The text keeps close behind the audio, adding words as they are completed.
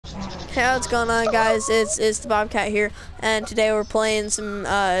Hey, what's going on, guys? It's the Bobcat here, and today we're playing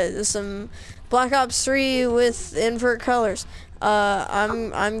some Black Ops 3 with invert colors.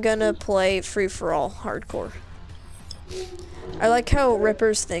 I'm gonna play free for all hardcore. I like how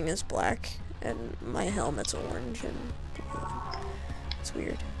Ripper's thing is black and my helmet's orange, and it's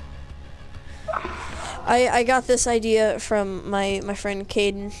weird. I got this idea from my friend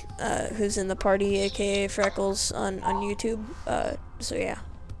Caden, who's in the party, aka Freckles on YouTube. So yeah.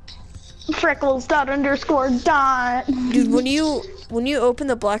 Freckles._dot. Dude, when you open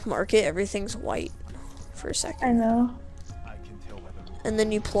the black market, everything's white for a second. I know. And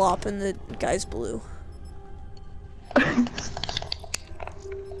then you plop and the guy's blue.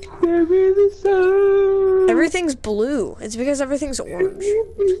 Everything's blue. It's because everything's orange.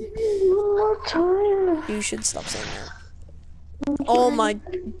 You should stop saying that. Oh my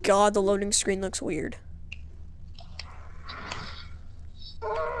god, the loading screen looks weird.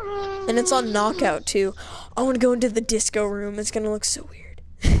 And it's on knockout too. I want to go into the disco room. It's gonna look so weird.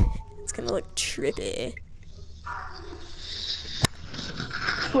 It's gonna look trippy.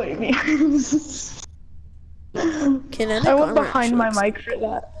 Kinetic I went behind my mic for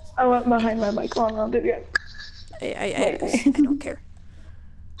that. I went behind my mic. Oh no, did you? I don't care.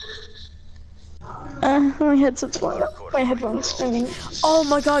 My headset's blowing up. My headphones spinning. Oh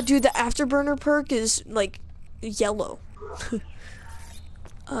my god, dude, the afterburner perk is like yellow.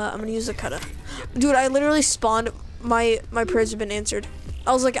 I'm gonna use the kata. Dude, I literally spawned. My prayers have been answered.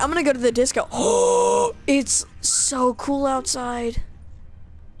 I was like, I'm gonna go to the disco. Oh, it's so cool outside.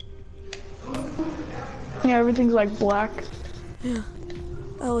 Yeah, everything's like black. Yeah,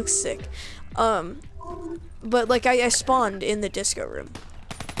 that looks sick. But like I spawned in the disco room.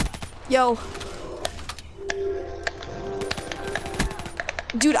 Yo.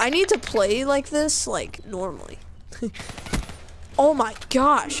 Dude, I need to play like this, like, normally. Oh my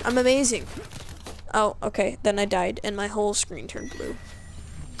gosh, I'm amazing. Oh, okay, then I died, and my whole screen turned blue.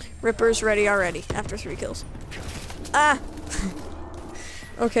 Ripper's ready already, after 3 kills. Ah!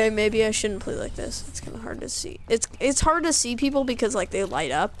 Okay, maybe I shouldn't play like this. It's kind of hard to see. It's hard to see people because, like, they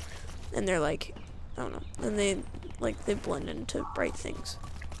light up, and they're like, I don't know, and they blend into bright things.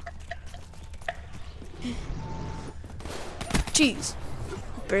 Jeez.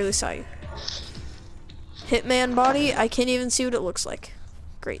 Barely saw you. Hitman body, I can't even see what it looks like.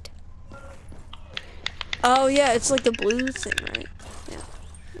 Great. Oh yeah, it's like the blue thing, right? Yeah.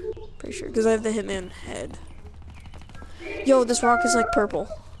 Pretty sure, because I have the Hitman head. Yo, this rock is like purple.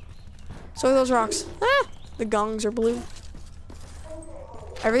 So are those rocks. Ah! The gongs are blue.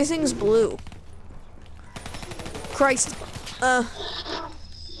 Everything's blue. Christ.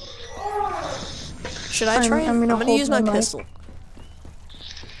 Should I try it? I'm gonna use my pistol.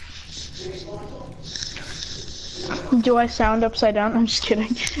 Do I sound upside down? I'm just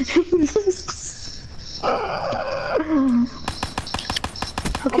kidding. Oh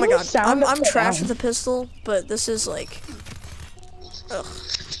my god, I'm trash with a pistol, but this is like, ugh.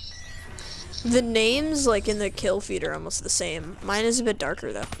 The names like in the kill feed are almost the same. Mine is a bit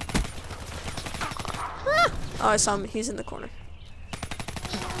darker though. Ah! Oh, I saw him. He's in the corner.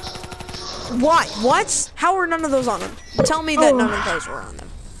 Why? What? How are none of those on him? Tell me that none of those were on them.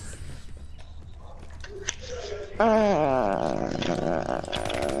 I'm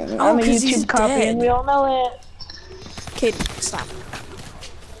a YouTube copy and we all know it. Kate, stop.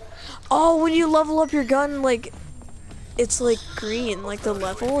 Oh, when you level up your gun, like, it's like green. Like the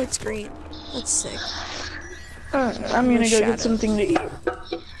level, it's green. That's sick. I'm gonna go get something to eat.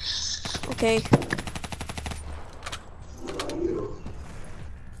 Okay.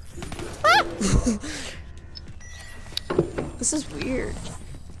 Ah! This is weird.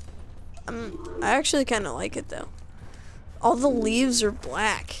 I actually kind of like it though. All the leaves are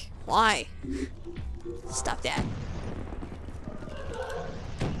black. Why? Stop that.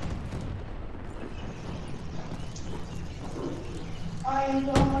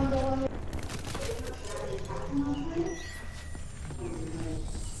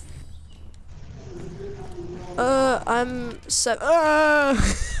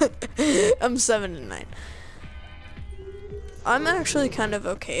 I'm 7 and 9. I'm actually kind of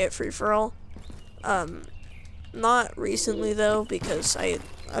okay at free-for-all. Not recently though, because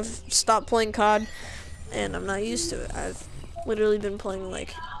I've stopped playing COD and I'm not used to it. I've literally been playing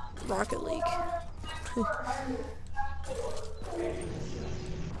like Rocket League.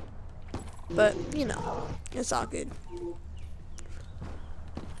 But, you know, it's all good.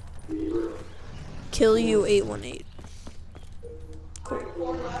 Kill you 818.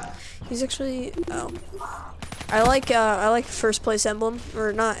 Cool. He's actually, oh. I like first place emblem,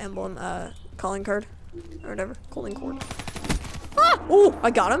 or not emblem, calling card, or whatever, calling cord. Ah! Oh,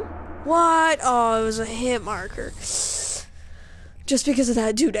 I got him. What? Oh, it was a hit marker. Just because of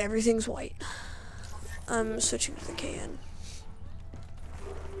that, dude, everything's white. I'm switching to the KN.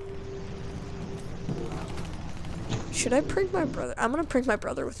 Should I prank my brother? I'm gonna prank my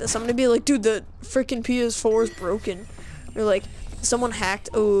brother with this. I'm gonna be like, dude, the freaking PS4 is broken. Or like, someone hacked.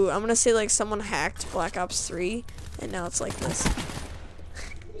 Oh, I'm gonna say like someone hacked Black Ops 3, and now it's like this.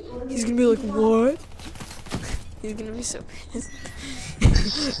 He's gonna be like, what? He's gonna be so pissed.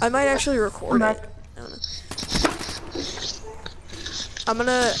 I might actually record it. I don't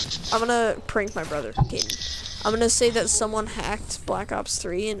know. I'm gonna prank my brother, Caden. I'm gonna say that someone hacked Black Ops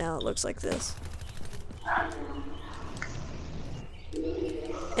 3, and now it looks like this.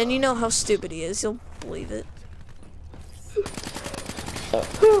 And you know how stupid he is. You'll believe it.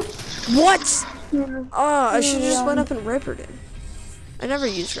 What? Oh, I should just went up and rippered him. I never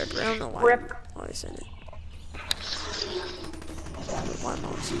used Ripper. I don't know why. Rip. I'm always in it. Why am I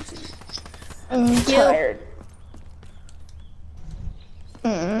always using it? I'm tired.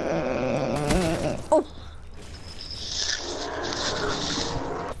 Oh.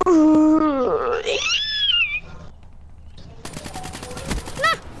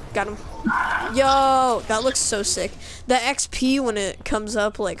 Got him. Yo, that looks so sick. The XP when it comes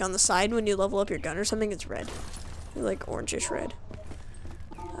up like on the side when you level up your gun or something, it's red. Like orangish red.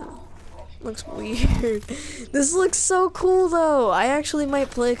 Looks weird. This looks so cool though. I actually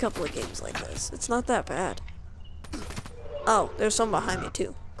might play a couple of games like this. It's not that bad. Oh, there's someone behind me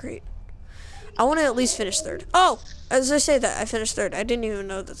too. Great. I want to at least finish third. Oh, as I say that, I finished third. I didn't even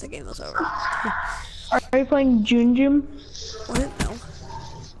know that the game was over. Are you playing June Jim? What? No.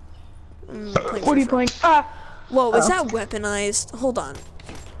 What are you playing? Ah! Whoa, is that weaponized? Hold on.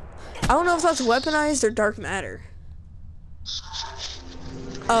 I don't know if that's weaponized or dark matter.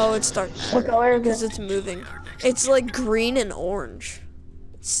 Oh, it's dark matter. What color is because it? it's moving. It's like green and orange.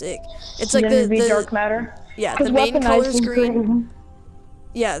 It's sick. It's like Gonna the be dark matter. yeah, 'Cause the main weaponized color's is green.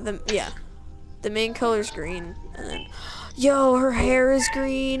 Yeah, the main color's green, and then yo, her hair is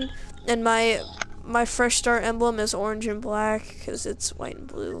green, and my fresh start emblem is orange and black because it's white and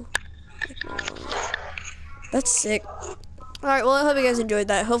blue. Like normally. That's sick. All right, well, I hope you guys enjoyed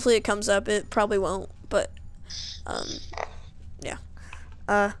that. Hopefully it comes up. It probably won't, but yeah.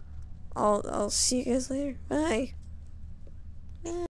 I'll see you guys later. Bye.